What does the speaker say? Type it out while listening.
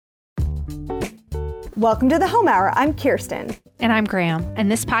Welcome to the Home Hour. I'm Kirsten. And I'm Graham.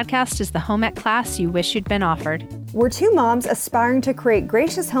 And this podcast is the home ec class you wish you'd been offered. We're two moms aspiring to create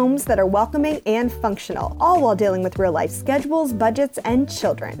gracious homes that are welcoming and functional, all while dealing with real life schedules, budgets, and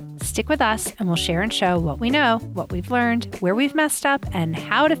children. Stick with us and we'll share and show what we know, what we've learned, where we've messed up, and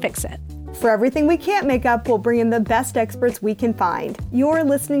how to fix it. For everything we can't make up, we'll bring in the best experts we can find. You're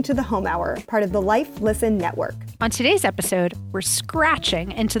listening to the Home Hour, part of the Life Listen Network. On today's episode, we're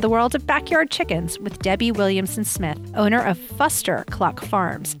scratching into the world of backyard chickens with Debbie Williamson-Smith, owner of Fuster Cluck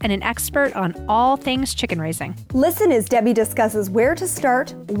Farms and an expert on all things chicken raising. Listen as Debbie discusses where to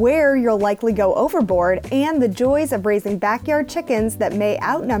start, where you'll likely go overboard, and the joys of raising backyard chickens that may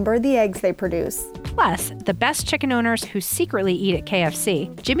outnumber the eggs they produce. Plus, the best chicken owners who secretly eat at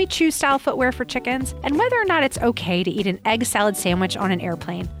KFC, Jimmy Choo-style footwear for chickens, and whether or not it's okay to eat an egg salad sandwich on an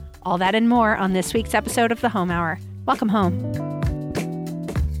airplane. All that and more on this week's episode of the Home Hour. Welcome home.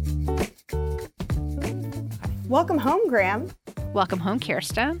 Welcome home, Graham. Welcome home,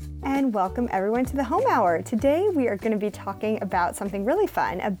 Kirsten. And welcome everyone to the Home Hour. Today we are going to be talking about something really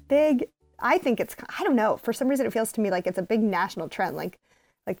fun, I don't know, for some reason it feels to me like it's a big national trend. Like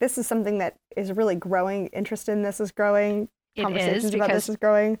this is something that is really growing. Interest in this is growing. Conversations about this is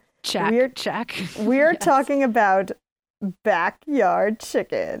growing. Check. We're Yes. talking about backyard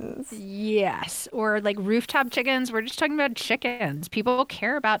chickens. Yes. Or like rooftop chickens. We're just talking about chickens. People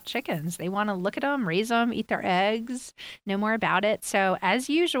care about chickens. They want to look at them, raise them, eat their eggs, know more about it. So as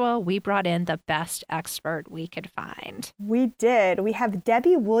usual, we brought in the best expert we could find. We did. We have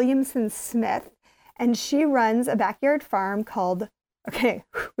Debbie Williamson-Smith, and she runs a backyard farm called, okay,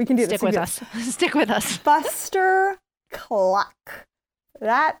 we can do this. Stick with us. Fuster Cluck.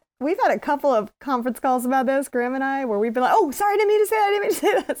 We've had a couple of conference calls about this, Graham and I, where we've been like, oh, sorry, I didn't mean to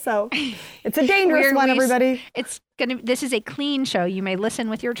say that. So it's a dangerous one, everybody. This is a clean show. You may listen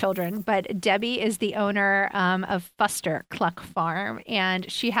with your children, but Debbie is the owner of Fuster Cluck Farm,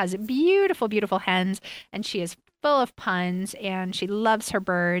 and she has beautiful, beautiful hens, and she is full of puns, and she loves her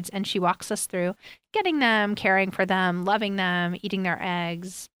birds, and she walks us through getting them, caring for them, loving them, eating their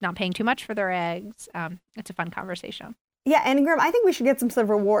eggs, not paying too much for their eggs. It's a fun conversation. Yeah, and Graham, I think we should get some sort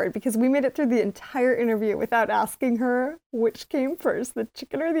of reward because we made it through the entire interview without asking her which came first, the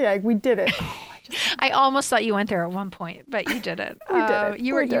chicken or the egg. We did it. I almost thought you went there at one point, but you didn't. We did it.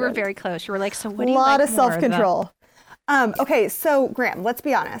 You were very close. You were like, so what do you like more? A lot of more, self-control. Okay, so Graham, let's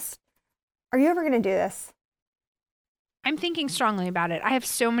be honest. Are you ever going to do this? I'm thinking strongly about it. I have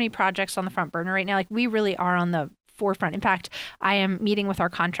so many projects on the front burner right now. Like we really are on the forefront. In fact, I am meeting with our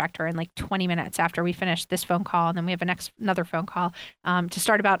contractor in like 20 minutes after we finish this phone call. And then we have another phone call to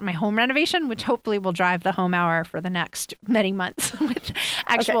start about my home renovation, which hopefully will drive the Home Hour for the next many months with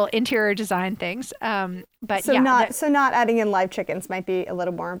actual interior design things. But so not adding in live chickens might be a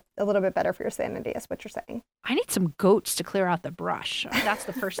little bit better for your sanity, is what you're saying. I need some goats to clear out the brush. That's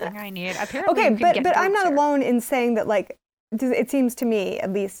the first thing I need. Apparently, okay, but I'm not alone in saying that. Like, it seems to me,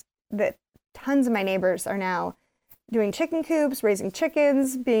 at least, that tons of my neighbors are now doing chicken coops, raising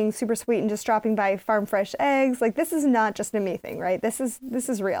chickens, being super sweet and just dropping by farm fresh eggs. Like, this is not just a me thing, right? This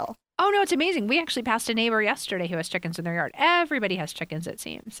is real. Oh, no, it's amazing. We actually passed a neighbor yesterday who has chickens in their yard. Everybody has chickens, it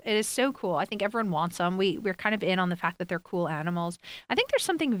seems. It is so cool. I think everyone wants them. We're kind of in on the fact that they're cool animals. I think there's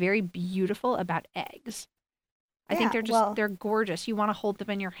something very beautiful about eggs. I think they're gorgeous. You want to hold them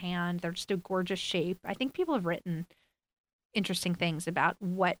in your hand. They're just a gorgeous shape. I think people have written interesting things about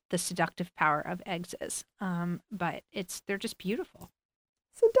what the seductive power of eggs is. But they're just beautiful.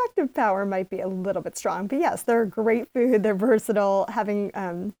 Seductive power might be a little bit strong, but yes, they're great food. They're versatile. Having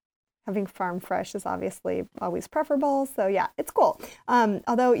farm fresh is obviously always preferable. So yeah, it's cool.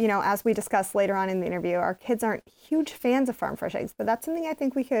 Although, as we discussed later on in the interview, our kids aren't huge fans of farm fresh eggs, but that's something I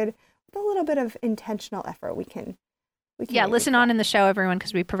think we could, with a little bit of intentional effort, we can listen on in the show, everyone,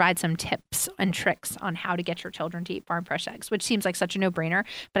 because we provide some tips and tricks on how to get your children to eat farm fresh eggs, which seems like such a no-brainer.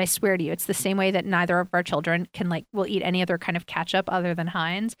 But I swear to you, it's the same way that neither of our children will eat any other kind of ketchup other than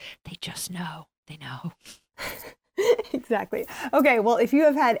Heinz. They just know. They know. Exactly. Okay, well, if you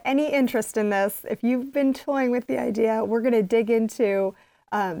have had any interest in this, if you've been toying with the idea, we're going to dig into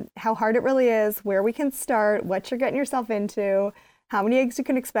how hard it really is, where we can start, what you're getting yourself into, how many eggs you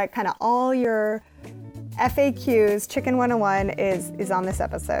can expect, kind of all your FAQs. Chicken 101 is on this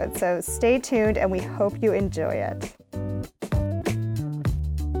episode. So stay tuned and we hope you enjoy it.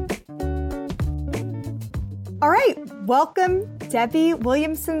 All right, welcome Debbie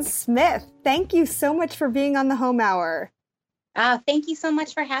Williamson-Smith. Thank you so much for being on the Home Hour. Thank you so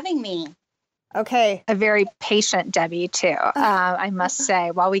much for having me. Okay. A very patient Debbie, too. I must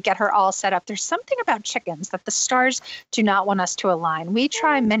say, while we get her all set up, there's something about chickens that the stars do not want us to align. We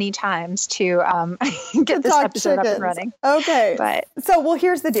try many times to get this episode up and running. Okay. But well,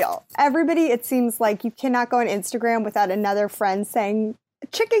 here's the deal. Everybody, it seems like you cannot go on Instagram without another friend saying,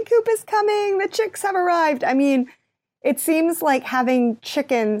 chicken coop is coming. The chicks have arrived. I mean, it seems like having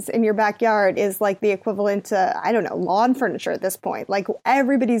chickens in your backyard is like the equivalent to, I don't know, lawn furniture at this point. Like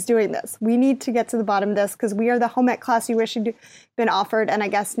everybody's doing this. We need to get to the bottom of this because we are the home ec class you wish you'd been offered. And I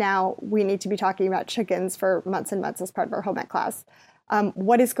guess now we need to be talking about chickens for months and months as part of our home ec class.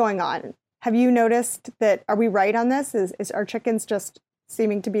 What is going on? Have you noticed that, are we right on this? Is our chickens just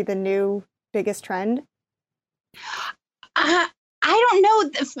seeming to be the new biggest trend? I don't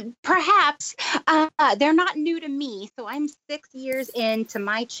know. Perhaps they're not new to me. So I'm 6 years into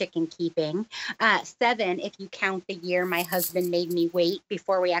my chicken keeping. 7, if you count the year my husband made me wait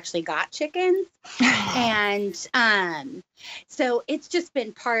before we actually got chickens. And so it's just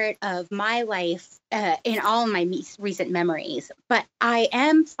been part of my life in all of my recent memories. But I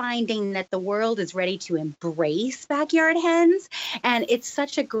am finding that the world is ready to embrace backyard hens. And it's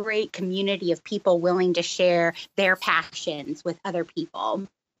such a great community of people willing to share their passions with other people.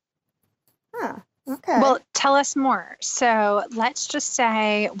 Huh. Okay. Well, tell us more. So let's just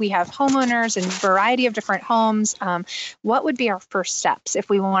say we have homeowners in a variety of different homes. What would be our first steps if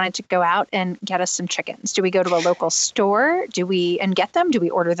we wanted to go out and get us some chickens? Do we go to a local store? Do we get them? Do we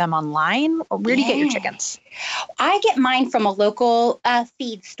order them online? Where do you get your chickens? I get mine from a local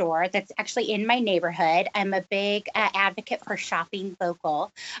feed store that's actually in my neighborhood. I'm a big advocate for shopping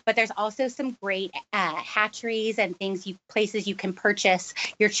local, but there's also some great hatcheries and places you can purchase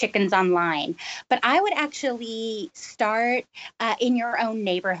your chickens online. But I would actually start in your own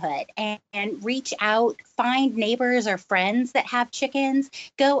neighborhood and reach out, find neighbors or friends that have chickens,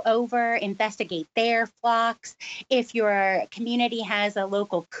 go over, investigate their flocks. If your community has a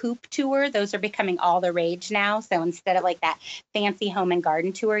local coop tour, those are becoming all the rage now. So instead of like that fancy home and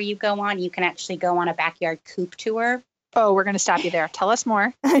garden tour you go on, you can actually go on a backyard coop tour. Oh, we're going to stop you there. Tell us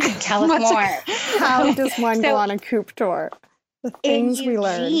more. Tell us more. How does one go on a coop tour? The things we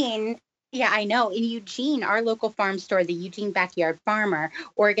learn. Yeah, I know. In Eugene, our local farm store, the Eugene Backyard Farmer,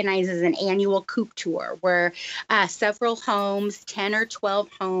 organizes an annual coop tour where several homes, 10 or 12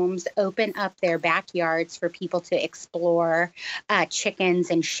 homes, open up their backyards for people to explore chickens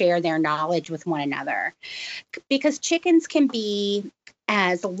and share their knowledge with one another. Because chickens can be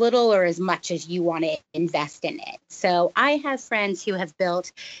as little or as much as you want to invest in it. So I have friends who have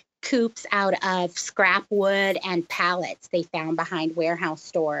built coops out of scrap wood and pallets they found behind warehouse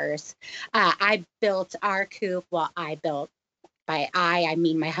stores. I built our coop. Well, by I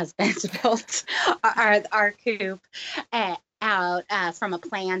mean my husband built our coop out from a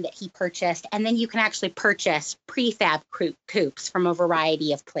plan that he purchased. And then you can actually purchase prefab coops from a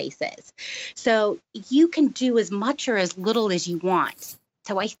variety of places. So you can do as much or as little as you want.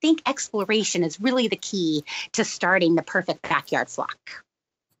 So I think exploration is really the key to starting the perfect backyard flock.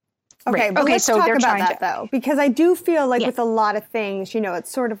 Okay, but let's talk about that though, because I do feel like with a lot of things,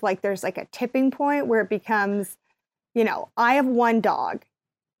 it's sort of like there's like a tipping point where it becomes, I have one dog,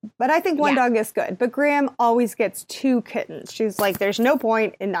 but I think one dog is good. But Graham always gets 2 kittens. She's like, there's no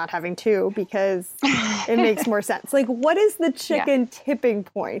point in not having 2 because it makes more sense. Like, what is the chicken tipping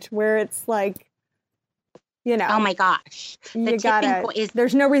point where it's like, oh my gosh.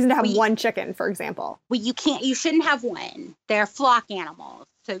 There's no reason to have one chicken, for example. Well, you shouldn't have one. They're flock animals.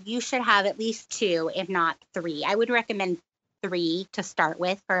 So you should have at least 2, if not 3. I would recommend 3 to start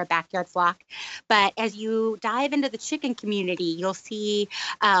with for a backyard flock. But as you dive into the chicken community, you'll see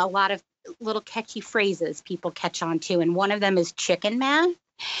a lot of little catchy phrases people catch on to. And one of them is chicken math.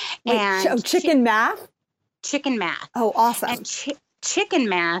 Chicken math? Chicken math. Oh, awesome. And chicken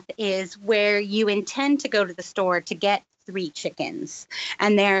math is where you intend to go to the store to get 3 chickens.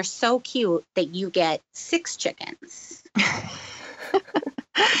 And they're so cute that you get 6 chickens.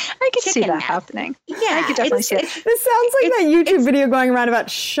 I could see that happening. Yeah, I could definitely see it. This sounds like that YouTube video going around about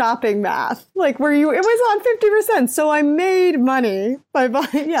shopping math, like where it was on 50%, so I made money by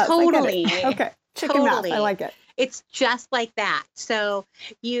buying. Yes, totally. Okay, chicken math. I like it. It's just like that. So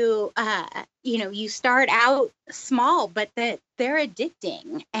you start out small, but they're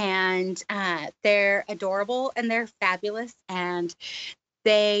addicting and they're adorable and they're fabulous and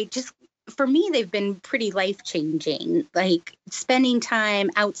they just. For me, they've been pretty life-changing, like spending time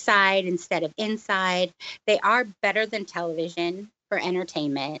outside instead of inside. They are better than television for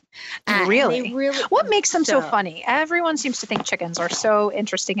entertainment. Really? What makes them so funny? Everyone seems to think chickens are so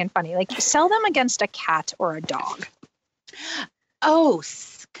interesting and funny. Like, you sell them against a cat or a dog. Oh,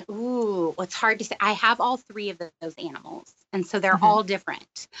 Ooh, it's hard to say. I have all three of those animals, and so they're all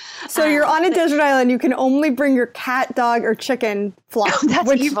different. So you're on a desert island. You can only bring your cat, dog, or chicken flock.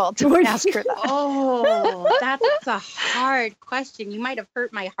 That's evil to ask her that. Oh, that's a hard question. You might have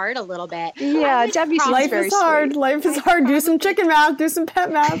hurt my heart a little bit. Yeah, Debbie seems Life very is hard. sweet. Life is hard. Do some chicken math. Do some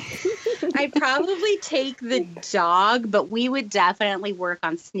pet math. I'd probably take the dog, but we would definitely work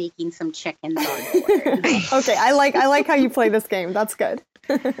on sneaking some chickens on board. Okay, I like how you play this game. That's good.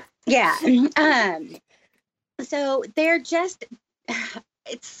 Yeah. So they're just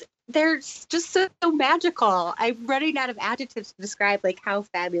so magical. I'm running out of adjectives to describe like how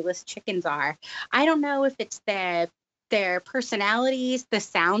fabulous chickens are. I don't know if it's their personalities, the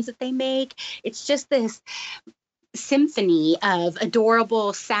sounds that they make. It's just this symphony of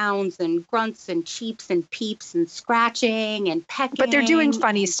adorable sounds and grunts and cheeps and peeps and scratching and pecking. But they're doing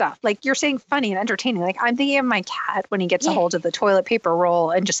funny stuff. Like you're saying funny and entertaining. Like I'm thinking of my cat when he gets a hold of the toilet paper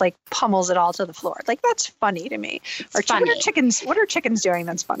roll and just like pummels it all to the floor. Like that's funny to me. What are chickens doing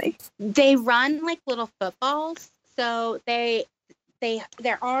that's funny? They run like little footballs. So their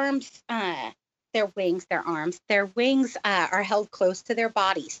arms, their wings are held close to their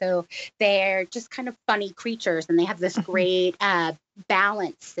body. So they're just kind of funny creatures. And they have this great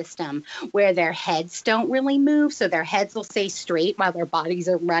balance system where their heads don't really move. So their heads will stay straight while their bodies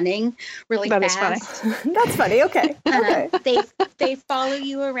are running really fast. That is funny. That's funny. Okay. They follow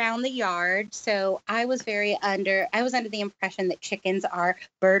you around the yard. So I was under the impression that chickens are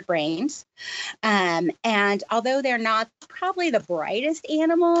bird brains. And although they're not probably the brightest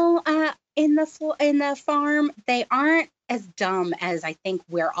animal in the farm, they aren't as dumb as I think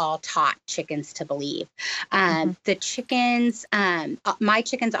we're all taught chickens to believe. The chickens, my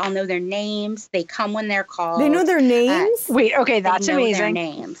chickens all know their names. They come when they're called. They know their names? Wait, okay, that's they know amazing. Their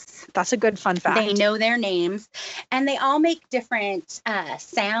names. That's a good fun fact. They know their names, and they all make different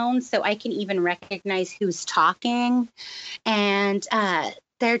sounds, so I can even recognize who's talking. And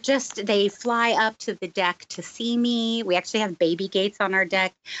they fly up to the deck to see me. We actually have baby gates on our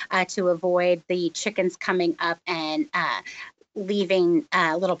deck to avoid the chickens coming up and leaving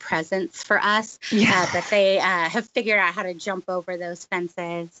little presents for us. Yeah. But they have figured out how to jump over those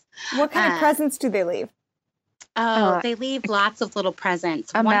fences. What kind of presents do they leave? They leave lots of little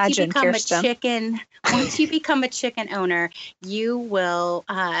presents. Once you become a chicken owner, you will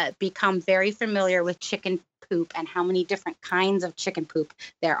become very familiar with chicken poop and how many different kinds of chicken poop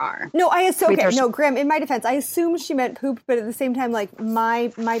there are. No, Graham, in my defense, I assume she meant poop, but at the same time, like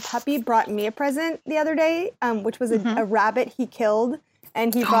my puppy brought me a present the other day, which was a rabbit he killed,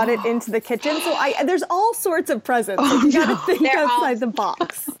 and he brought it into the kitchen. So there's all sorts of presents. You got to think outside the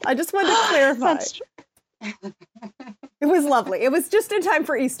box. I just wanted to clarify. It was lovely. It was just in time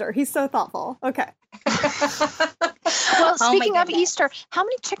for Easter. He's so thoughtful. Okay. Well, speaking of Easter, how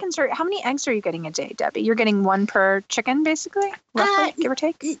many eggs are you getting a day, Debbie? You're getting one per chicken, basically, roughly, give or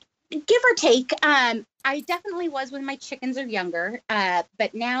take? Give or take. I definitely was when my chickens are younger,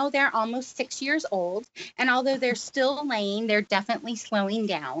 but now they're almost 6 years old. And although they're still laying, they're definitely slowing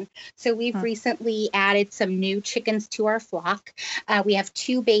down. So we've recently added some new chickens to our flock. We have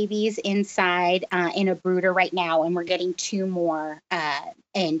 2 babies inside in a brooder right now, and we're getting 2 more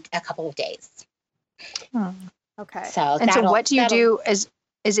in a couple of days. Okay. So what do you do?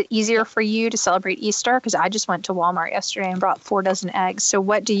 Is it easier for you to celebrate Easter? Because I just went to Walmart yesterday and brought 4 dozen eggs. So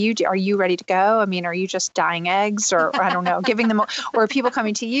what do you do? Are you ready to go? I mean, are you just dyeing eggs or I don't know, giving them, or are people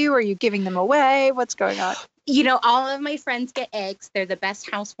coming to you? Are you giving them away? What's going on? You know, all of my friends get eggs. They're the best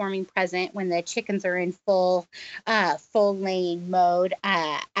housewarming present when the chickens are in full laying mode.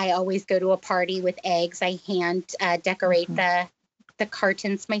 I always go to a party with eggs. I hand decorate the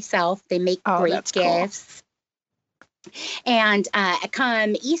cartons myself. They make great gifts. Cool. And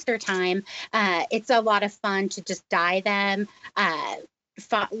come Easter time, it's a lot of fun to just dye them.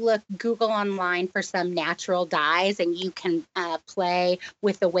 Google online for some natural dyes, and you can play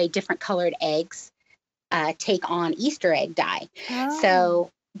with the way different colored eggs take on Easter egg dye. Oh.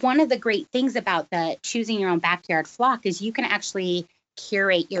 So one of the great things about the choosing your own backyard flock is you can actually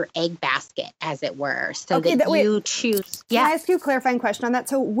curate your egg basket, as it were, so you choose. Can I ask you a clarifying question on that?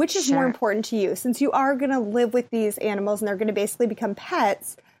 So which is more important to you? Since you are going to live with these animals and they're going to basically become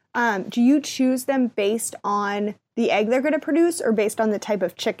pets, do you choose them based on the egg they're going to produce or based on the type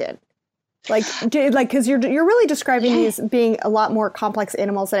of chicken? Because you're really describing these being a lot more complex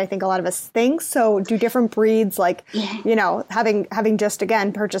animals than I think a lot of us think. So do different breeds, having just,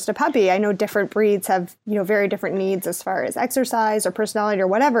 again, purchased a puppy, I know different breeds have, very different needs as far as exercise or personality or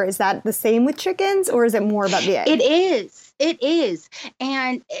whatever. Is that the same with chickens, or is it more about the egg? It is. It is.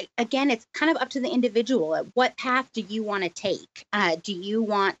 And again, it's kind of up to the individual. What path do you want to take? Do you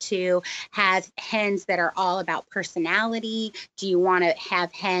want to have hens that are all about personality? Do you want to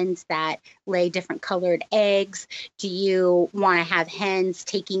have hens that lay different colored eggs? Do you want to have hens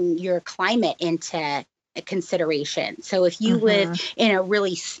taking your climate into consideration? So if you live in a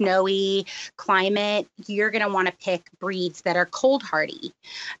really snowy climate, you're going to want to pick breeds that are cold hardy.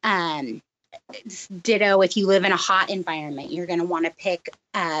 Ditto, if you live in a hot environment, you're going to want to pick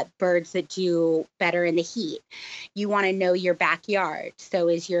birds that do better in the heat. You want to know your backyard. So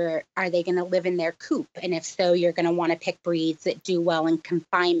are they going to live in their coop? And if so, you're going to want to pick breeds that do well in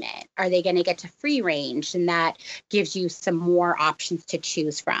confinement. Are they going to get to free range? And that gives you some more options to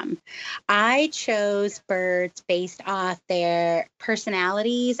choose from. I chose birds based off their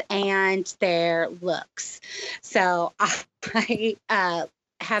personalities and their looks. So I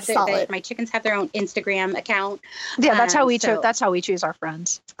my chickens have their own Instagram account. Yeah, that's how we that's how we choose our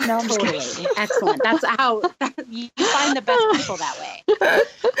friends. No, totally. Excellent. That's how you find the best people that way.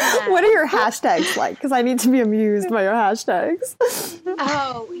 What are your hashtags like? Because I need to be amused by your hashtags.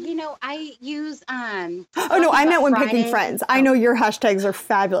 Oh, I use oh no, I meant when picking friends. I know your hashtags are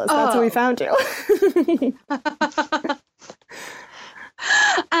fabulous. That's how we found you.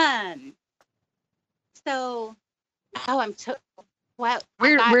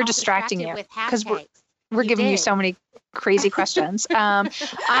 We're distracting you because we're giving you so many crazy questions. I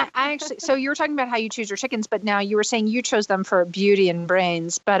actually, so you were talking about how you choose your chickens, but now you were saying you chose them for beauty and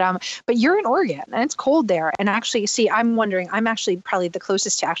brains, but you're in Oregon and it's cold there. And actually, see, I'm wondering, I'm actually probably the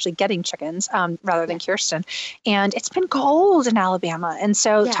closest to actually getting chickens, rather than Kirsten. And it's been cold in Alabama. And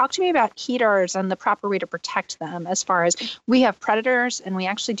so talk to me about heaters and the proper way to protect them, as far as we have predators and we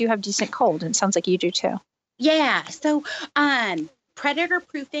actually do have decent cold. And it sounds like you do too. Yeah. So, predator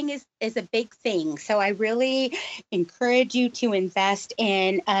proofing is a big thing. So I really encourage you to invest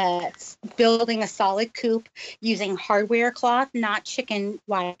in building a solid coop using hardware cloth, not chicken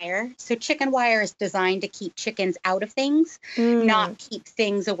wire. So chicken wire is designed to keep chickens out of things, not keep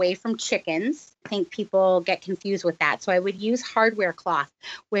things away from chickens. I think people get confused with that. So I would use hardware cloth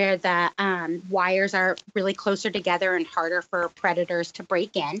where the wires are really closer together and harder for predators to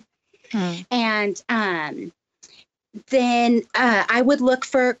break in. And then I would look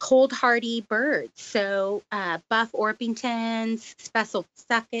for cold hardy birds. So buff Orpingtons,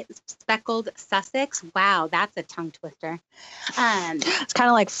 speckled Sussex. Wow, that's a tongue twister. It's kind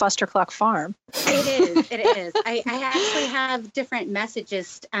of like Fuster Cluck Farm. It is. I actually have different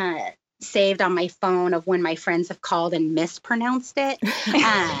messages saved on my phone of when my friends have called and mispronounced it.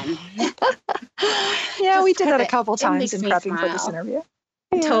 Yeah, we did that a couple times in prepping for this interview.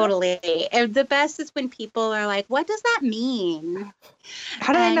 Yeah. Totally. And the best is when people are like, what does that mean?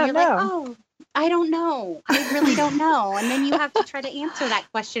 How do I not know? Like, oh, I don't know. I really don't know. And then you have to try to answer that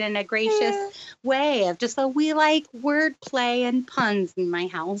question in a gracious way of just, we like wordplay and puns in my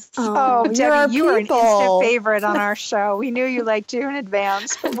house. Oh, Debbie, you are an instant favorite on our show. We knew you liked you in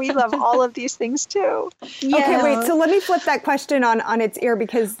advance, but we love all of these things too. Yes. Okay, wait. So let me flip that question on its ear,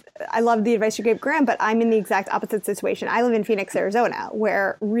 because I love the advice you gave Graham, but I'm in the exact opposite situation. I live in Phoenix, Arizona,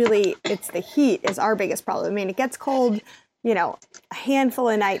 where really it's the heat is our biggest problem. I mean, it gets cold, a handful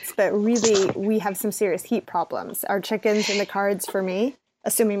of nights, but really we have some serious heat problems. Are chickens in the cards for me,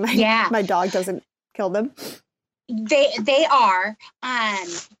 assuming my dog doesn't kill them? They are,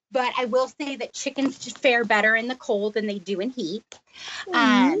 but I will say that chickens fare better in the cold than they do in heat.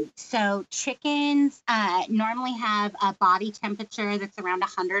 So chickens normally have a body temperature that's around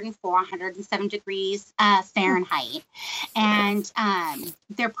 104, 107 degrees Fahrenheit. And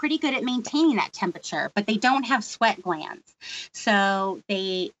they're pretty good at maintaining that temperature, but they don't have sweat glands. So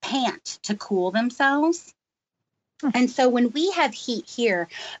they pant to cool themselves. And so when we have heat here,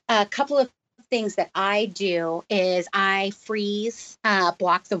 a couple of things that I do is I freeze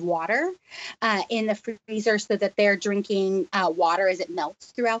blocks of water in the freezer so that they're drinking water as it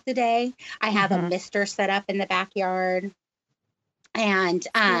melts throughout the day. I have a mister set up in the backyard, and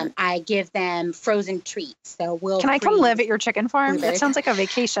I give them frozen treats. So Can I come live at your chicken farm? That sounds like a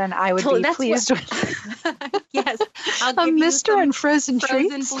vacation I would be pleased with. Yes. I'll give a mister and frozen treats?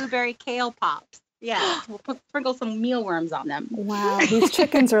 Frozen blueberry kale pops. Yeah, we'll sprinkle some mealworms on them. Wow, these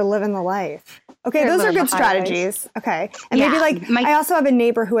chickens are living the life. Okay, those are good strategies. Okay, and maybe I also have a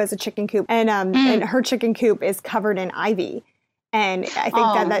neighbor who has a chicken coop, and her chicken coop is covered in ivy, and I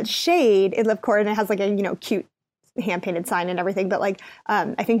think that shade, of course, and it has like a cute hand painted sign and everything, but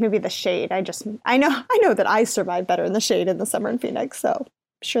I think maybe the shade. I know that I survive better in the shade in the summer in Phoenix, so I'm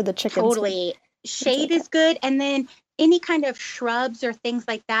sure the chickens totally. Shade is good, and then any kind of shrubs or things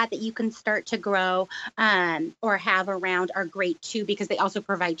like that you can start to grow or have around are great too, because they also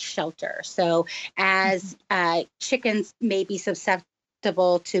provide shelter. So as chickens may be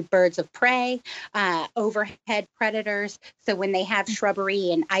susceptible to birds of prey, overhead predators. So when they have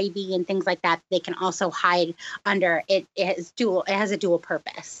shrubbery and ivy and things like that, they can also hide under it. It has a dual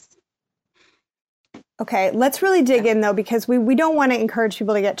purpose. Okay, let's really dig in though, because we don't want to encourage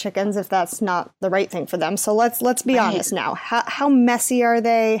people to get chickens if that's not the right thing for them. So let's be honest now. How messy are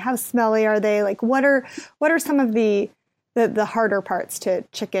they? How smelly are they? Like what are some of the harder parts to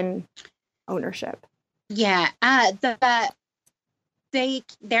chicken ownership? Yeah,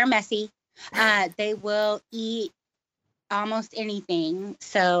 they're messy. They will eat almost anything.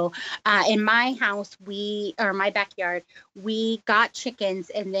 So in my house, my backyard, we got chickens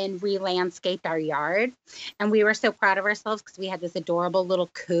and then re-landscaped our yard. And we were so proud of ourselves because we had this adorable little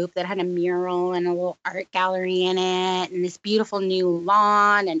coop that had a mural and a little art gallery in it and this beautiful new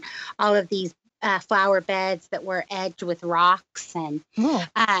lawn and all of these flower beds that were edged with rocks. And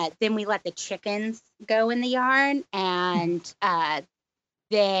then we let the chickens go in the yard, and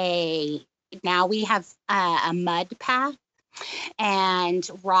now we have a mud path and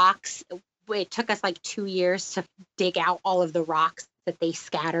rocks. It took us like 2 years to dig out all of the rocks that they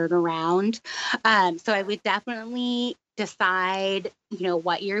scattered around. So I would definitely decide,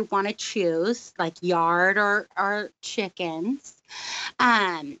 what you want to choose, like yard or chickens.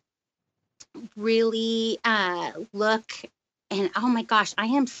 Really look. And oh my gosh, I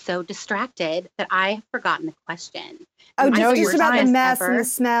am so distracted that I have forgotten the question. Oh, just about the mess and the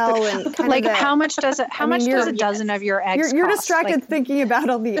smell and kind like of how much does a dozen of your eggs You're cost? distracted thinking about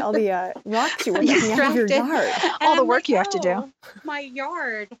all the rocks you were taking out of your yard. All the work you have to do. My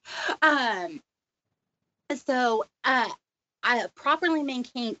yard. So a properly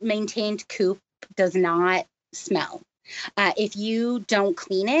maintained coop does not smell. If you don't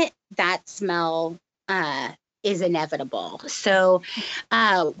clean it, that smell is inevitable. So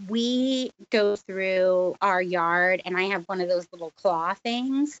we go through our yard, and I have one of those little claw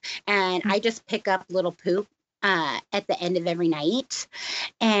things, and I just pick up little poop at the end of every night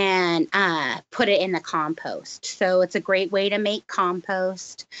and put it in the compost. So it's a great way to make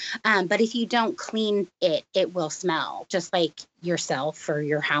compost. But if you don't clean it, it will smell just like yourself or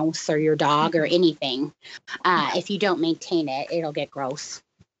your house or your dog or anything. If you don't maintain it, it'll get gross.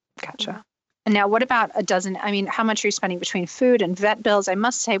 Gotcha. And now what about a dozen? I mean, how much are you spending between food and vet bills? I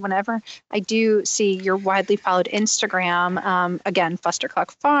must say, whenever I do see your widely followed Instagram, again, Fuster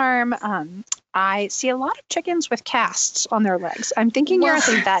Cluck Farm, I see a lot of chickens with casts on their legs. I'm thinking you're at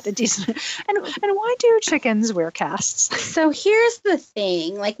the vet a decent. And why do chickens wear casts? So here's the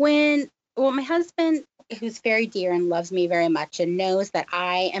thing. Like my husband, who's very dear and loves me very much and knows that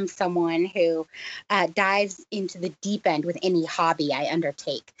I am someone who dives into the deep end with any hobby I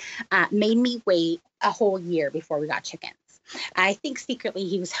undertake, made me wait a whole year before we got chickens. I think secretly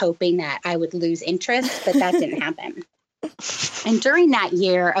he was hoping that I would lose interest, but that didn't happen. And during that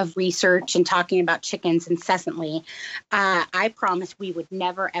year of research and talking about chickens incessantly, I promised we would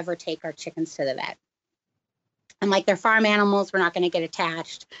never, ever take our chickens to the vet. And like they're farm animals, we're not going to get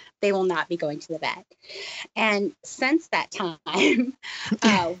attached. They will not be going to the vet. And since that time,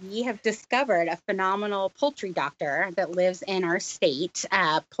 we have discovered a phenomenal poultry doctor that lives in our state.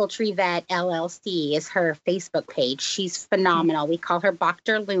 Poultry Vet LLC is her Facebook page. She's phenomenal. We call her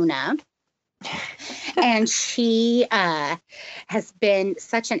Dr. Luna. And she has been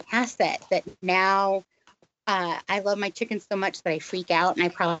such an asset that now I love my chickens so much that I freak out, and I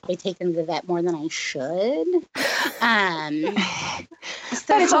probably take them to the vet more than I should.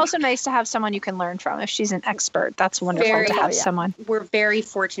 But it's also nice to have someone you can learn from. If she's an expert, that's wonderful to have someone. We're very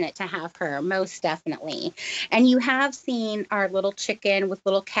fortunate to have her, most definitely. And you have seen our little chicken with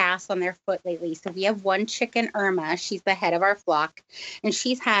little casts on their foot lately. So we have one chicken, Irma. She's the head of our flock, and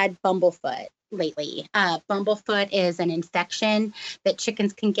she's had bumblefoot lately. Bumblefoot is an infection that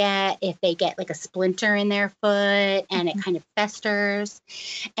chickens can get if they get like a splinter in their foot, and it kind of festers.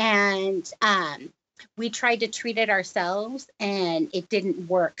 And we tried to treat it ourselves and it didn't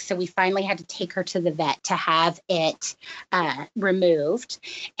work. So we finally had to take her to the vet to have it removed.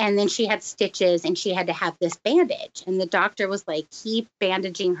 And then she had stitches and she had to have this bandage. And the doctor was like, keep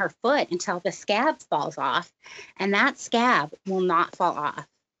bandaging her foot until the scab falls off. And that scab will not fall off.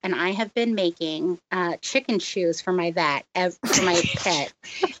 and I have been making chicken shoes for my for my pet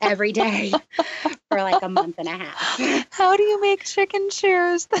every day for like a month and a half. How do you make chicken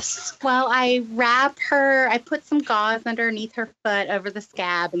shoes? Well, I put some gauze underneath her foot over the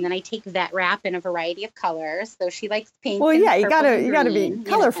scab, and then I take vet wrap in a variety of colors. So she likes pink. Well, and yeah, purple and you gotta be green,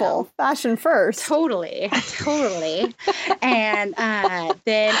 colorful, fashion first. Totally. And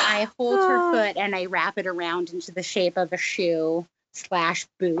then I hold her foot and I wrap it around into the shape of a shoe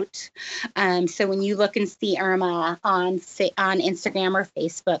 / boot. So when you look and see Irma on Instagram or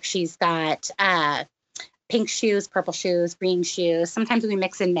Facebook, she's got pink shoes, purple shoes, green shoes. Sometimes we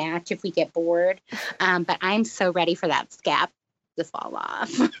mix and match if we get bored. But I'm so ready for that scab to fall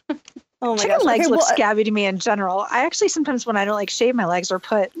off. Oh my chicken gosh. legs Okay, look well, scabby to me in general. I actually sometimes when I don't like shave my legs or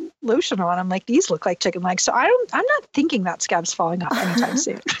put lotion on, I'm like, these look like chicken legs. So I'm not thinking that scab's falling off anytime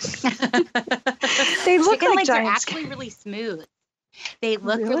soon. They look chicken like legs are giant actually really smooth. They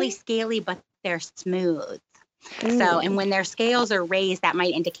look really scaly, but they're smooth. So, and when their scales are raised, that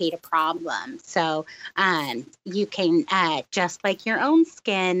might indicate a problem. So, you can, just like your own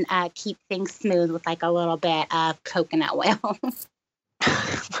skin, keep things smooth with like a little bit of coconut oil.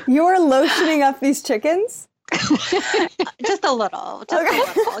 You're lotioning up these chickens? Just a little. A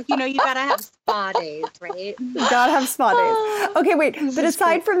little. You know, you gotta have spa days, right? You gotta have spa days. Okay, wait. But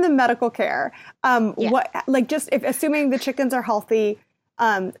aside from the medical care, what, like, just assuming the chickens are healthy,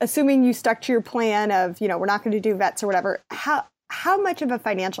 assuming you stuck to your plan of, you know, we're not going to do vets or whatever, how much of a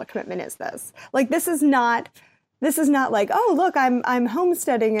financial commitment is this? Like, this is not like, oh, look, I'm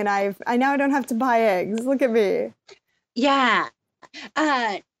homesteading and I now don't have to buy eggs. Look at me. Yeah.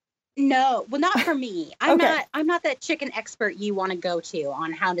 No, well, not for me. I'm not that chicken expert you want to go to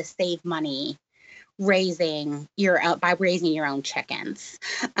on how to save money by raising your own chickens.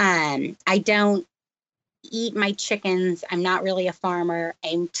 I don't eat my chickens. I'm not really a farmer.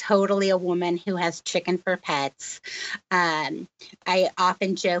 I'm totally a woman who has chicken for pets. I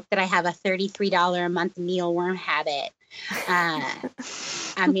often joke that I have a $33 a month mealworm habit.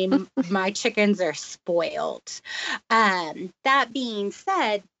 I mean, my chickens are spoiled. That being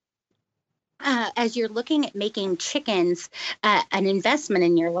said, as you're looking at making chickens an investment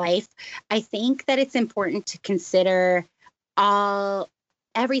in your life, I think that it's important to consider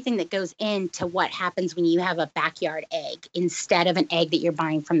everything that goes into what happens when you have a backyard egg instead of an egg that you're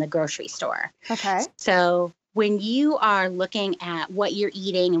buying from the grocery store. Okay. So when you are looking at what you're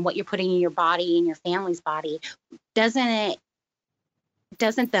eating and what you're putting in your body and your family's body, doesn't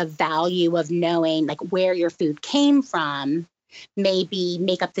the value of knowing like where your food came from maybe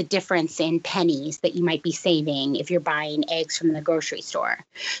make up the difference in pennies that you might be saving if you're buying eggs from the grocery store?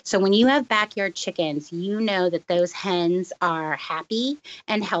 So when you have backyard chickens, you know that those hens are happy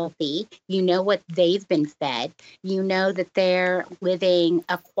and healthy. You know what they've been fed. You know that they're living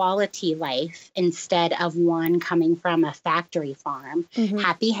a quality life instead of one coming from a factory farm. Mm-hmm.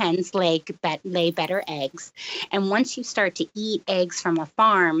 Happy hens lay better eggs. And once you start to eat eggs from a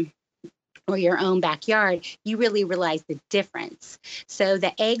farm or your own backyard, you really realize the difference. So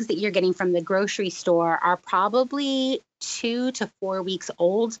the eggs that you're getting from the grocery store are probably 2 to 4 weeks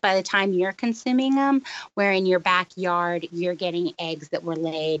old by the time you're consuming them, where in your backyard, you're getting eggs that were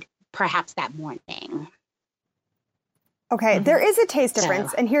laid perhaps that morning. Okay, mm-hmm. There is a taste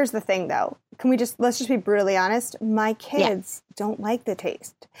difference. And here's the thing, though. Let's just be brutally honest. My kids don't like the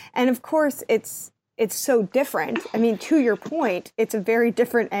taste. And of course, it's so different. I mean, to your point, it's a very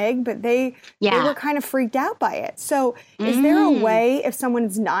different egg, but they were kind of freaked out by it. So is there a way, if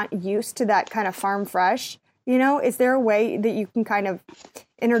someone's not used to that kind of farm fresh, you know, is there a way that you can kind of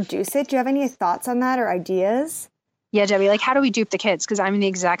introduce it? Do you have any thoughts on that or ideas? Yeah, Debbie, like how do we dupe the kids? Because I'm in the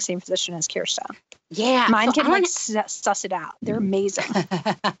exact same position as Kirsten. Yeah. Mine can suss it out. They're amazing.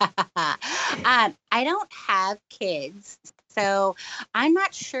 I don't have kids, so I'm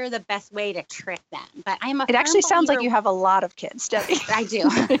not sure the best way to trick them. But It actually sounds like you have a lot of kids, Debbie. I do.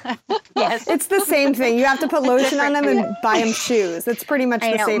 Yes. It's the same thing. You have to put lotion on them and buy them shoes. It's pretty much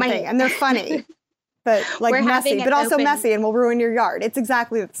the same thing. And they're funny. But like messy, but also messy and will ruin your yard. It's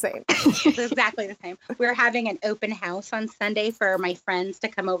exactly the same. It's exactly the same. We're having an open house on Sunday for my friends to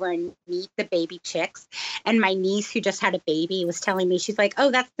come over and meet the baby chicks. And my niece who just had a baby was telling me, she's like,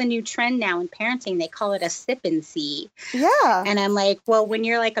 oh, that's the new trend now in parenting. They call it a sip and see. Yeah. And I'm like, well, when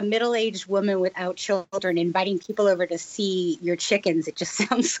you're like a middle-aged woman without children inviting people over to see your chickens, it just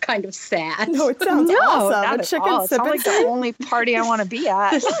sounds kind of sad. No, it sounds awesome. Not at all. It sounds like the only party I want to be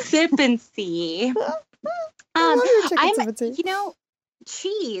at. Sip and see.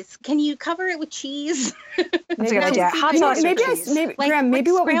 Cheese. Can you cover it with cheese? That's a good idea. Hot sauce or cheese.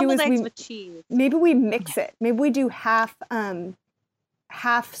 Maybe what we do is maybe we mix it. Maybe we do half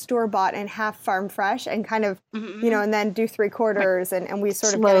half store bought and half farm fresh and kind of, Mhm. you know, and then do 3/4 and we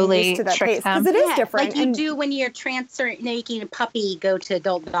sort of Slowly get used to that trick pace them. because it is Yeah, different. like you and do when you're making a puppy go to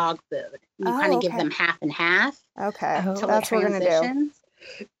adult dog food. You kind of give okay. them half and half Okay. Oh. till it That's what we're going to do. transitions.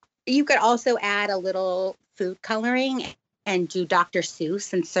 You could also add a little food coloring and do Dr.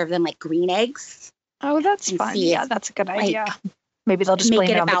 Seuss and serve them like green eggs. Oh, that's And fun. see Yeah, if, that's a good like, idea. Maybe they'll just make blame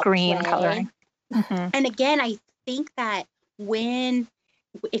it it on the about green play. coloring. Mhm. And again, I think that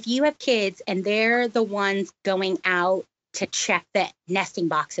if you have kids and they're the ones going out to check the nesting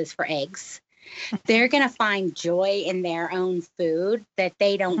boxes for eggs, they're going to find joy in their own food that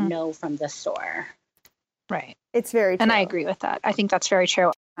they don't Mhm. know from the store. Right. It's very true. And I agree with that. I think that's very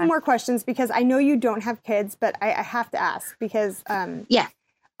true. More questions because I know you don't have kids, but I have to ask because Yeah.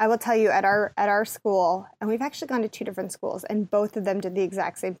 I will tell you at our school, and we've actually gone to 2 different schools, and both of them did the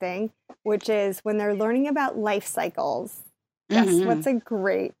exact same thing, which is when they're learning about life cycles. Guess Mhm. what's a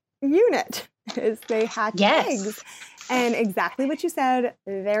great unit is they hatch Yes. eggs, and exactly what you said.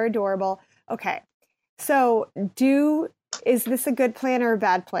 They're adorable. Okay, so is this a good plan or a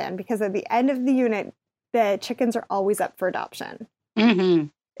bad plan? Because at the end of the unit, the chickens are always up for adoption. Mm-hmm.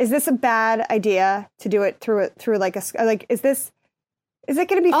 Is this a bad idea to do it through like is it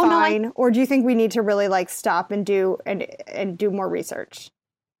going to be fine, or do you think we need to really like stop and do more research?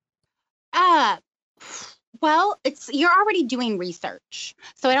 Well, you're already doing research,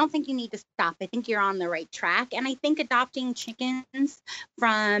 so I don't think you need to stop. I think you're on the right track, and I think adopting chickens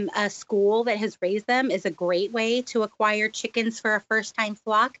from a school that has raised them is a great way to acquire chickens for a first-time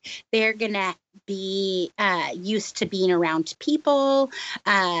flock. They're gonna be used to being around people.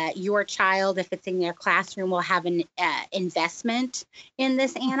 Your child, if it's in their classroom, will have an investment in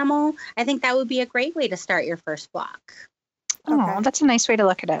this animal. I think that would be a great way to start your first flock. Oh, Okay. that's a nice way to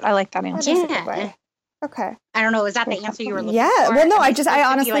look at it. I like that That answer. is a good way. Okay. I don't know. Is that the answer you were looking Yeah. for? Well, no, Am I supposed to be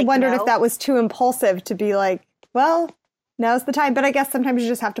honestly like, wondered no? if that was too impulsive to be like, well, now's the time. But I guess sometimes you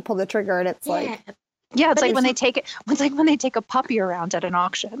just have to pull the trigger, and it's like, Yeah, it's But like it's when they take it. It's like when they take a puppy around at an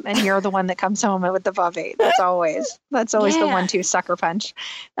auction, and you're the one that comes home with the puppy. That's always the Yeah. 1-2 sucker punch.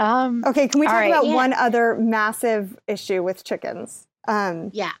 okay. Can we All talk right, about yeah. one other massive issue with chickens?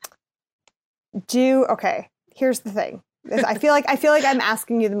 Yeah. Okay. Here's the thing. I feel like I'm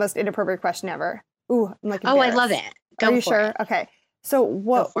asking you the most inappropriate question ever. Ooh, I'm like, Oh, I embarrassed. love it. Go Are you for sure? it. Okay. So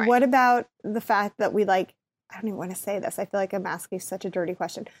for it. what about the fact that we like, I don't even want to say this. I feel like I'm asking such a dirty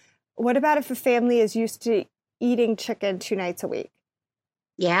question. What about if a family is used to eating chicken 2 nights a week?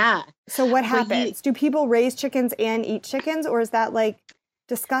 Yeah. So what Well, happens? Do people raise chickens and eat chickens, or is that like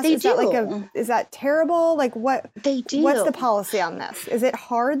disgusting? They Is that like do. is that terrible? Like what? They do. What's the policy on this? Is it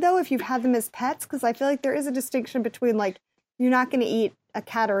hard though if you've had them as pets? Because I feel like there is a distinction between like you're not going to eat a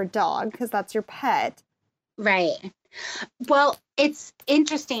cat or a dog because that's your pet. Right. Well, it's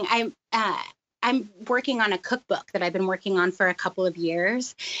interesting. I'm working on a cookbook that I've been working on for a couple of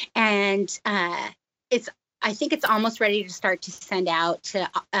years, and I think it's almost ready to start to send out to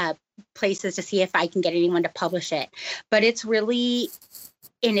places to see if I can get anyone to publish it. But it's really,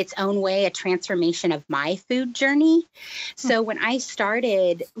 in its own way, a transformation of my food journey. So when I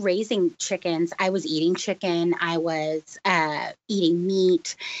started raising chickens, I was eating chicken, I was eating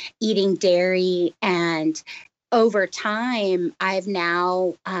meat, eating dairy, and over time, I've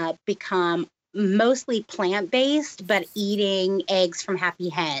now become mostly plant-based, but eating eggs from happy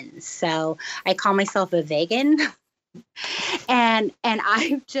hens. So I call myself a vegan. And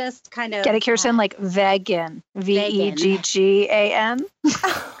I've just kind of Get it, Kirsten? Like vegan, VEGGAN.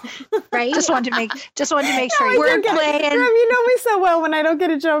 right. Just wanted to make sure I you were do get it. playing. Graham, you know me so well when I don't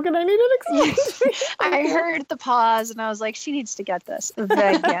get a joke and I need it explained to me. I heard the pause and I was like, she needs to get this.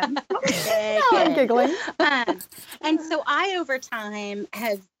 Vegan. I'm giggling. And so I, over time,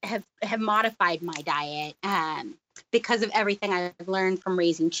 have modified my diet because of everything I've learned from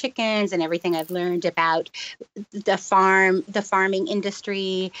raising chickens and everything I've learned about the farming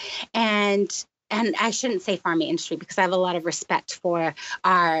industry, and I shouldn't say farming industry because I have a lot of respect for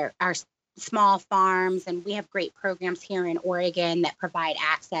our small farms, and we have great programs here in Oregon that provide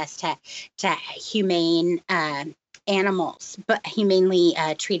access to humane animals, but humanely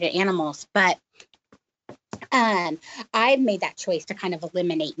treated animals. But I made that choice to kind of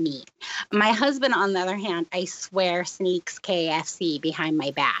eliminate meat. My husband, on the other hand, I swear sneaks KFC behind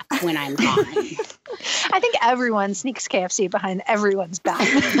my back when I'm gone. I think everyone sneaks KFC behind everyone's back.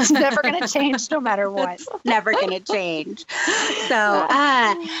 It's never going to change no matter what. It's never going to change. So,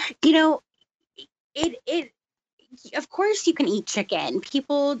 of course you can eat chicken.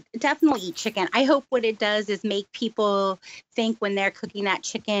 People definitely eat chicken. I hope what it does is make people think when they're cooking that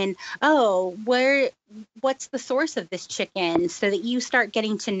chicken, oh, what's the source of this chicken? So that you start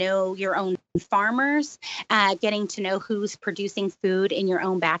getting to know your own farmers, getting to know who's producing food in your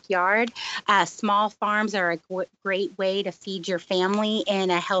own backyard. Small farms are a great way to feed your family in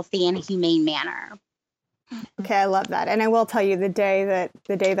a healthy and humane manner. Okay, I love that. And I will tell you, the day that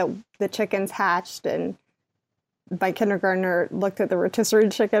the chickens hatched and my kindergartner looked at the rotisserie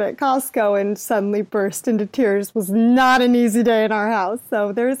chicken at Costco and suddenly burst into tears was not an easy day in our house.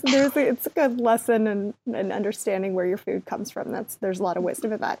 So it's a good lesson and understanding where your food comes from. There's a lot of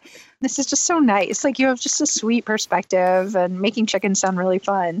wisdom in that. This is just so nice. Like, you have just a sweet perspective and making chickens sound really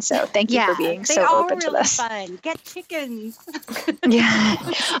fun. So thank you for being so open to this. Fun. Get chickens. Yeah.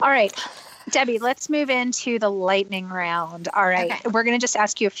 All right. Debbie, let's move into the lightning round. All right. Okay. We're going to just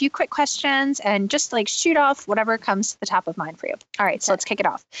ask you a few quick questions and just like shoot off whatever comes to the top of mind for you. All right. So let's kick it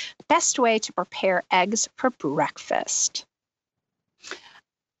off. Best way to prepare eggs for breakfast?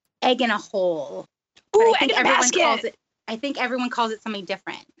 Egg in a hole. Ooh, egg in a basket. I think everyone calls it something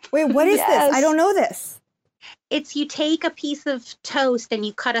different. Wait, what is this? I don't know this. It's you take a piece of toast and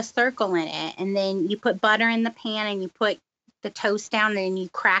you cut a circle in it, and then you put butter in the pan and you put the toast down, and then you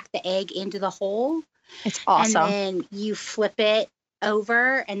crack the egg into the hole. It's awesome. And then you flip it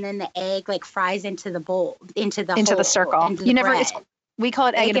over, and then the egg like fries into the bowl, into the circle. We call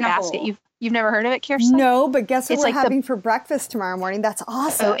it egg in a basket. You've never heard of it, Kirsten? No, but guess what we're having for breakfast tomorrow morning? That's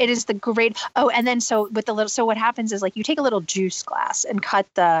awesome. Oh, it is the great. Oh, and then so what happens is like you take a little juice glass and cut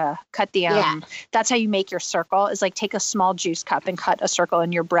the that's how you make your circle, is like take a small juice cup and cut a circle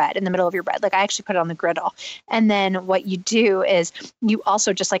in your bread, in the middle of your bread. Like, I actually put it on the griddle. And then what you do is you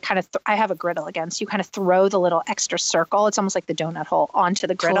also just like kind of, I have a griddle again. So you kind of throw the little extra circle. It's almost like the donut hole onto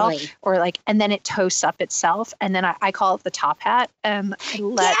the griddle and then it toasts up itself. And then I call it the top hat, and I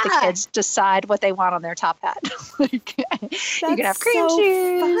let the kids decide what they want on their top hat. You can have cream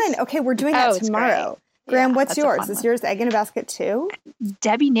cheese. Fun. Okay, we're doing that tomorrow. Graham, what's yours? Is yours egg in a basket too?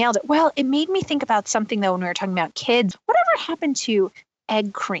 Debbie nailed it. Well, it made me think about something though when we were talking about kids. Whatever happened to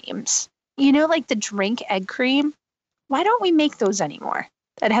egg creams? You know, like the drink egg cream. Why don't we make those anymore?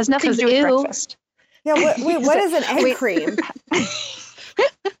 That has nothing to do with breakfast. Yeah. What is an egg cream?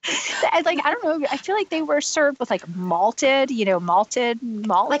 I don't know. I feel like they were served with like malted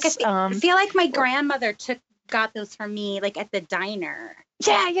malts. Like I feel like my grandmother got those for me like at the diner.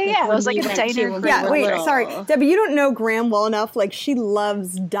 Yeah. It was like a diner. Yeah, wait, sorry. Debbie, you don't know Graham well enough. Like, she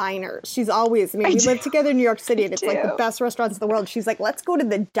loves diners. She's always, we live together in New York City, and it's like the best restaurants in the world. She's like, let's go to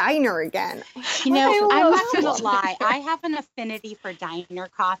the diner again. You know, I'm not going to lie. I have an affinity for diner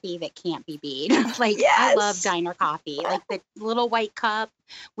coffee that can't be beat. I love diner coffee. Like the little white cup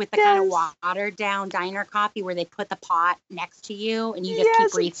with the kind of watered down diner coffee where they put the pot next to you and you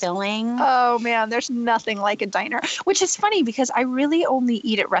just keep refilling. Oh man, there's nothing like a diner, which is funny because I really only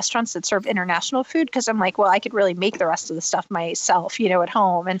eat at restaurants that serve international food, because I'm like, well, I could really make the rest of the stuff myself, at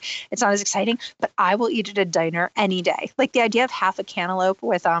home, and it's not as exciting, but I will eat at a diner any day. Like, the idea of half a cantaloupe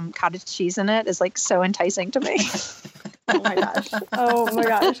with cottage cheese in it is like so enticing to me. Oh my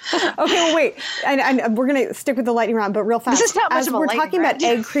gosh. Okay, well, wait. And we're going to stick with the lightning round, but real fast. This is not much of a we're talking about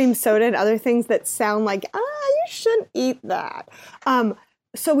egg cream soda and other things that sound like, you shouldn't eat that.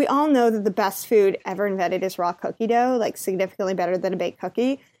 So we all know that the best food ever invented is raw cookie dough, like significantly better than a baked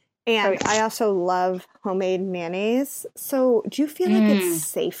cookie. And I also love homemade mayonnaise. So do you feel like it's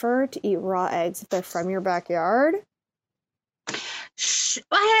safer to eat raw eggs if they're from your backyard?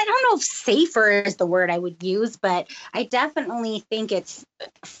 I don't know if safer is the word I would use, but I definitely think it's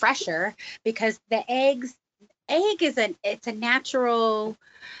fresher, because the egg is a natural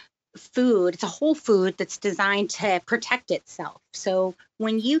food. It's a whole food that's designed to protect itself. So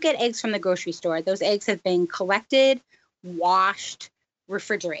when you get eggs from the grocery store, those eggs have been collected, washed,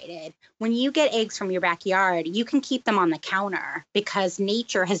 refrigerated. When you get eggs from your backyard, you can keep them on the counter because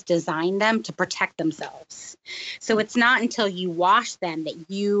nature has designed them to protect themselves. So it's not until you wash them that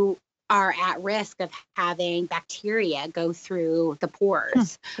you are at risk of having bacteria go through the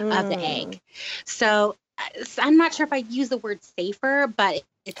pores of the egg. So I'm not sure if I'd use the word safer, but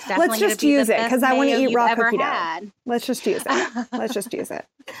it's definitely Let's just use it, because I want to eat raw cookie dough. Let's just use it.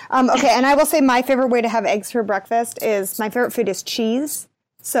 Okay, and I will say my favorite way to have eggs for breakfast is, my favorite food is cheese.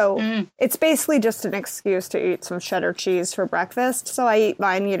 So it's basically just an excuse to eat some cheddar cheese for breakfast. So I eat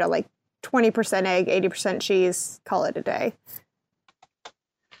mine, like 20% egg, 80% cheese, call it a day.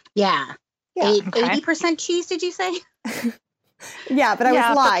 Yeah. 80% cheese, did you say? Yeah, but I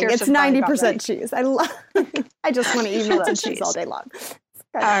was lying. It's 90% cheese. I just want to eat melted cheese all day long.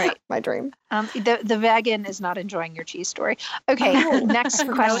 All right. My dream. The vegan is not enjoying your cheese story. Okay, next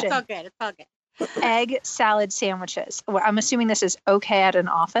No, question. it's all good. It's all good. Egg salad sandwiches. Well, I'm assuming this is okay at an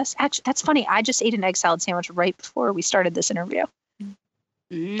office. Actually, that's funny. I just ate an egg salad sandwich right before we started this interview.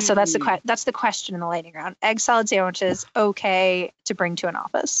 So that's the question in the lightning round. Egg salad sandwiches okay to bring to an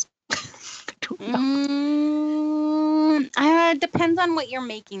office? Depends on what you're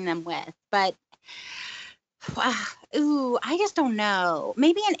making them with, but I just don't know.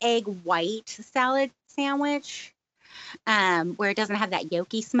 Maybe an egg white salad sandwich, where it doesn't have that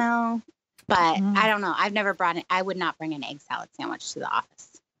yolky smell. But I don't know. I've never brought it. I would not bring an egg salad sandwich to the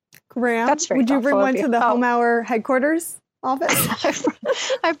office. Graham, That's very would you bring thoughtful one of you. to the Home Hour headquarters office?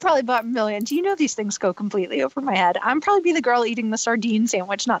 I've probably bought a million. Do you know these things go completely over my head? I'm probably be the girl eating the sardine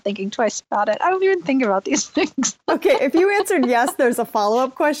sandwich, not thinking twice about it. I don't even think about these things. Okay, if you answered yes, there's a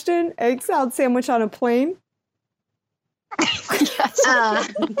follow-up question. Egg salad sandwich on a plane? Yes.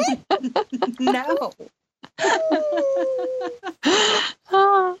 No.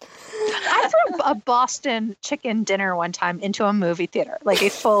 I threw a Boston chicken dinner one time into a movie theater, like a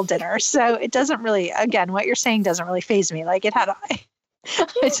full dinner. So it doesn't really, again, what you're saying doesn't really faze me. Like I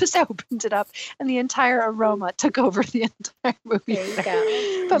just opened it up and the entire aroma took over the entire movie. There you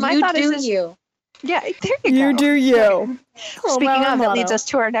go. But my thought is, you. yeah, there you go. You do you. Speaking of, that leads us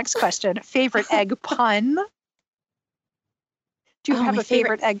to our next question. Favorite egg pun? Do you have a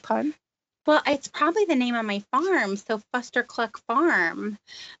favorite egg pun? Well, it's probably the name of my farm, so Fuster Cluck Farm.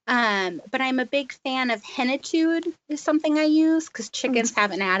 But I'm a big fan of henitude is something I use because chickens have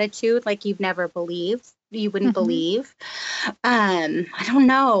an attitude like you wouldn't believe. I don't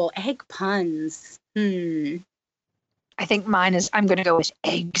know. Egg puns. I think mine is, I'm going to go with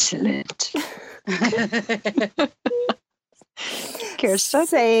excellent.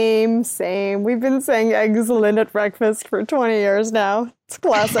 Kirsten? Same. We've been saying excellent at breakfast for 20 years now. It's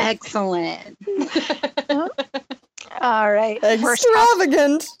classic. Excellent. All right.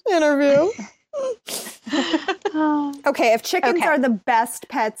 Extravagant interview. Okay, if chickens are the best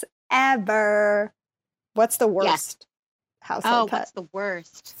pets ever, what's the worst household pet? What's the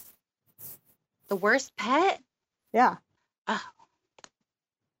worst? The worst pet? Yeah.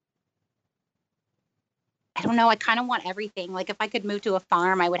 I don't know. I kind of want everything. Like if I could move to a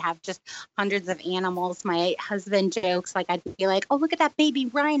farm, I would have just hundreds of animals. My husband jokes, like I'd be like, "Oh, look at that baby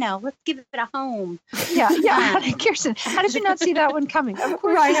rhino. Let's give it a home." Yeah. Kirsten, how did you not see that one coming? Of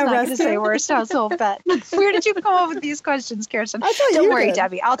course, Rhino he's not going to rescue. say worst household pet. Where did you come up with these questions, Kirsten? Don't worry,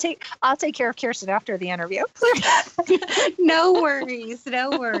 Debbie. I'll take care of Kirsten after the interview. No worries.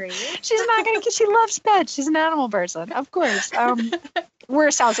 She's not going to. She loves pets. She's an animal person, of course.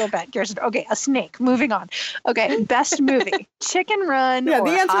 Worst household pet, Kirsten. Okay, a snake. Moving on. Okay, best movie: Chicken Run. Yeah, or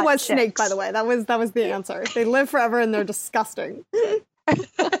the answer Hot was Chicks? snake. By the way, that was the answer. They live forever and they're disgusting.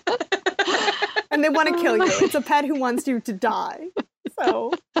 And they want to kill you. It's a pet who wants you to die.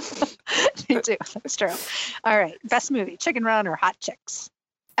 So They do. That's true. All right, best movie: Chicken Run or Hot Chicks?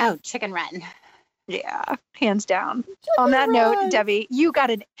 Oh, Chicken Run. Yeah, hands down. On that note, Debbie, you got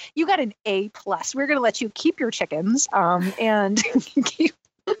an A+. We're going to let you keep your chickens and keep.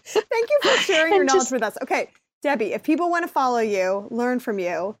 thank you for sharing your And knowledge just- with us. Okay, Debbie, if people want to follow you, learn from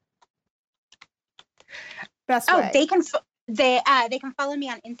you, best way. They can follow me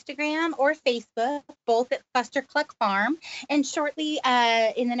on Instagram or Facebook, both at Fuster Cluck Farm. And shortly,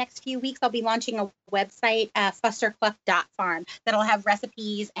 in the next few weeks, I'll be launching a website, fustercluck.farm, that'll have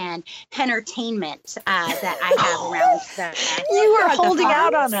recipes and entertainment that I have around the. You are got the holding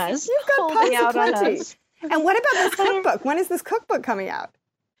out puns. on us. You've got holding puns out on aplenty. us. And what about this cookbook? When is this cookbook coming out?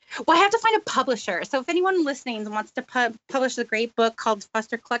 Well, I have to find a publisher. So if anyone listening wants to publish a great book called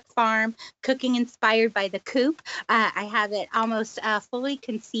Fuster Cluck Farm, Cooking Inspired by the Coop, I have it almost fully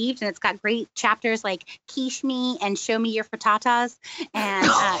conceived, and it's got great chapters like Quiche Me and Show Me Your Frittatas, and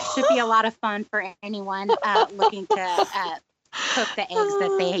should be a lot of fun for anyone looking to cook the eggs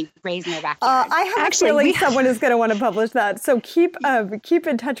that they raise in their backyard. I have a feeling someone is going to want to publish that. So keep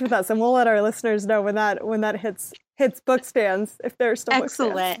in touch with us, and we'll let our listeners know when that hits book stands, if they're still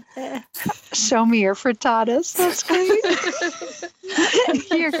Excellent. book stands. Show me your frittatas. That's great.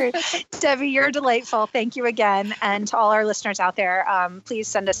 You're great. Debbie, you're delightful. Thank you again. And to all our listeners out there, please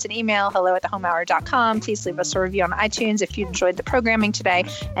send us an email, hello@thehomehour.com. Please leave us a review on iTunes if you enjoyed the programming today.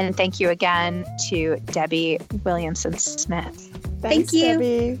 And thank you again to Debbie Williamson-Smith. Thanks, Thank you.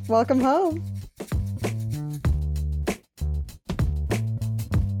 Debbie. Welcome home.